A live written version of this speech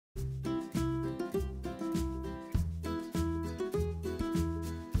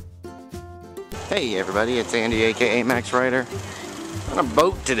Hey everybody, it's Andy aka Max Rider on a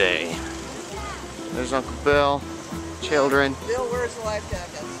boat today. There's Uncle Bill, children. Bill, where's the life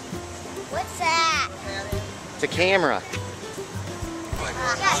jacket? What's that? It's a camera.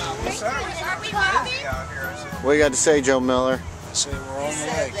 What do you got to say, Joe Miller? I say we're on the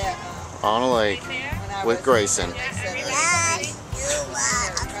lake. On a lake with Grayson.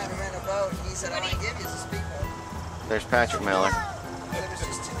 There's Patrick Miller.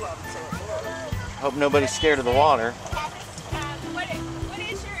 Hope nobody's scared of the water. What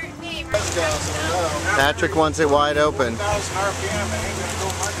is your name? Patrick wants it wide open.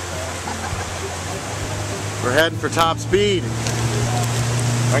 We're heading for top speed.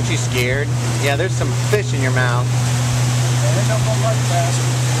 Aren't you scared? Yeah, there's some fish in your mouth.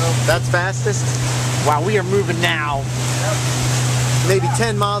 That's fastest? Wow, we are moving now. Maybe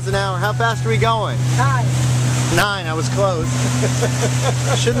 10 miles an hour. How fast are we going? 9. 9, I was close.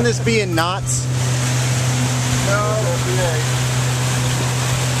 Shouldn't this be in knots? No, it'll be 8.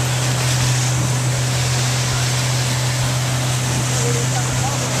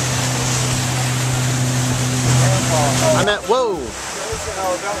 I'm at, whoa! No,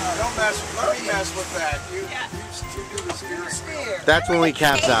 don't mess, let me mess with that. You do the steer. That's when we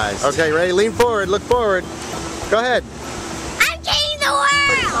capsize. Okay, ready? Lean forward, look forward. Go ahead. I'm king of the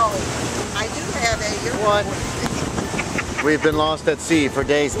world! I do have a... What? We've been lost at sea for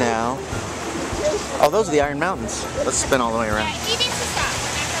days now. Oh, those are the Iron Mountains. Let's spin all the way around. He needs to stop.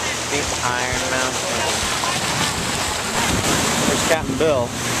 The Iron Mountains. There's Captain Bill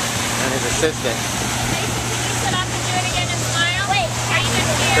and his assistant.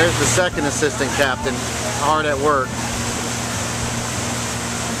 There's the second assistant captain, hard at work.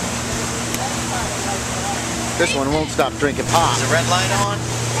 This one won't stop drinking pop. Is the red light on?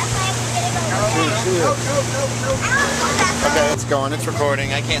 Okay, it's going. It's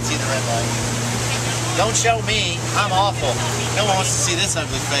recording. I can't see the red light. Don't show me. I'm awful. No one wants to see this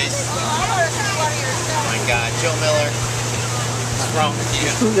ugly face. Oh my God, Joe Miller. What's wrong with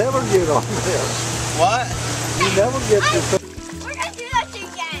you? You never get on this. What? You never get this. We're gonna do that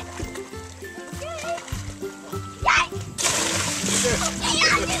again.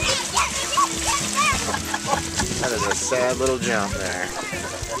 That is a sad little jump there.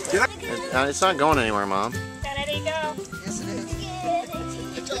 It's not going anywhere, Mom. Let it go. Yes, it is.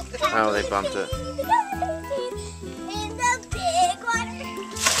 Oh, they bumped it. In the big water.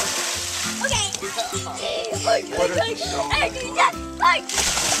 Okay.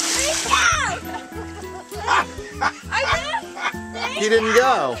 He didn't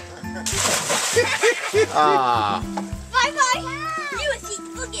go. Ah. Bye-bye. You see,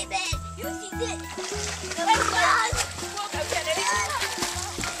 look at that. You see this.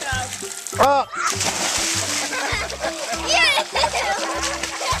 Oh.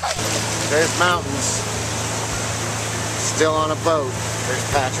 There's mountains. Still on a boat. There's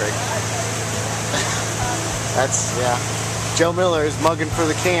Patrick. That's, yeah. Joe Miller is mugging for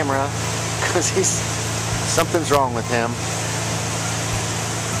the camera because something's wrong with him.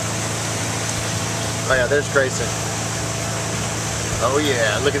 Oh yeah, there's Grayson. Oh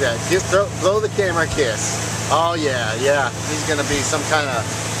yeah, look at that. Just blow the camera a kiss. Oh yeah, yeah. He's gonna be some kind of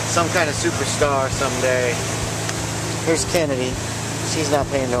superstar someday. Here's Kennedy. She's not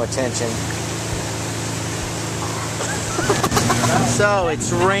paying no attention. So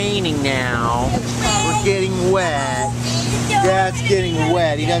it's raining now. We're getting wet. Dad's getting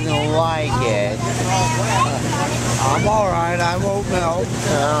wet. He doesn't like it. I'm alright, I won't melt.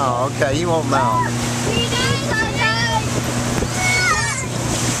 Oh, okay. You won't melt.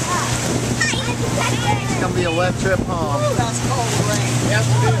 It's gonna be a wet trip home. That's cold rain.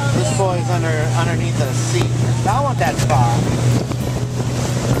 This boy's underneath a seat. I want that spot.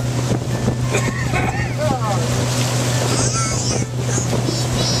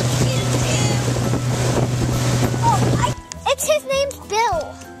 His name's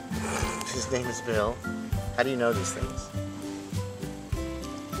Bill. His name is Bill. How do you know these things?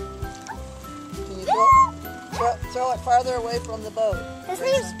 Can you throw it farther away from the boat? His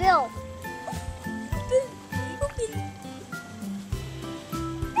name's Bill.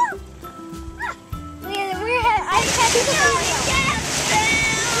 I'm happy to know him.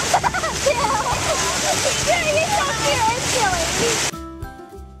 Bill! You're so cute and silly.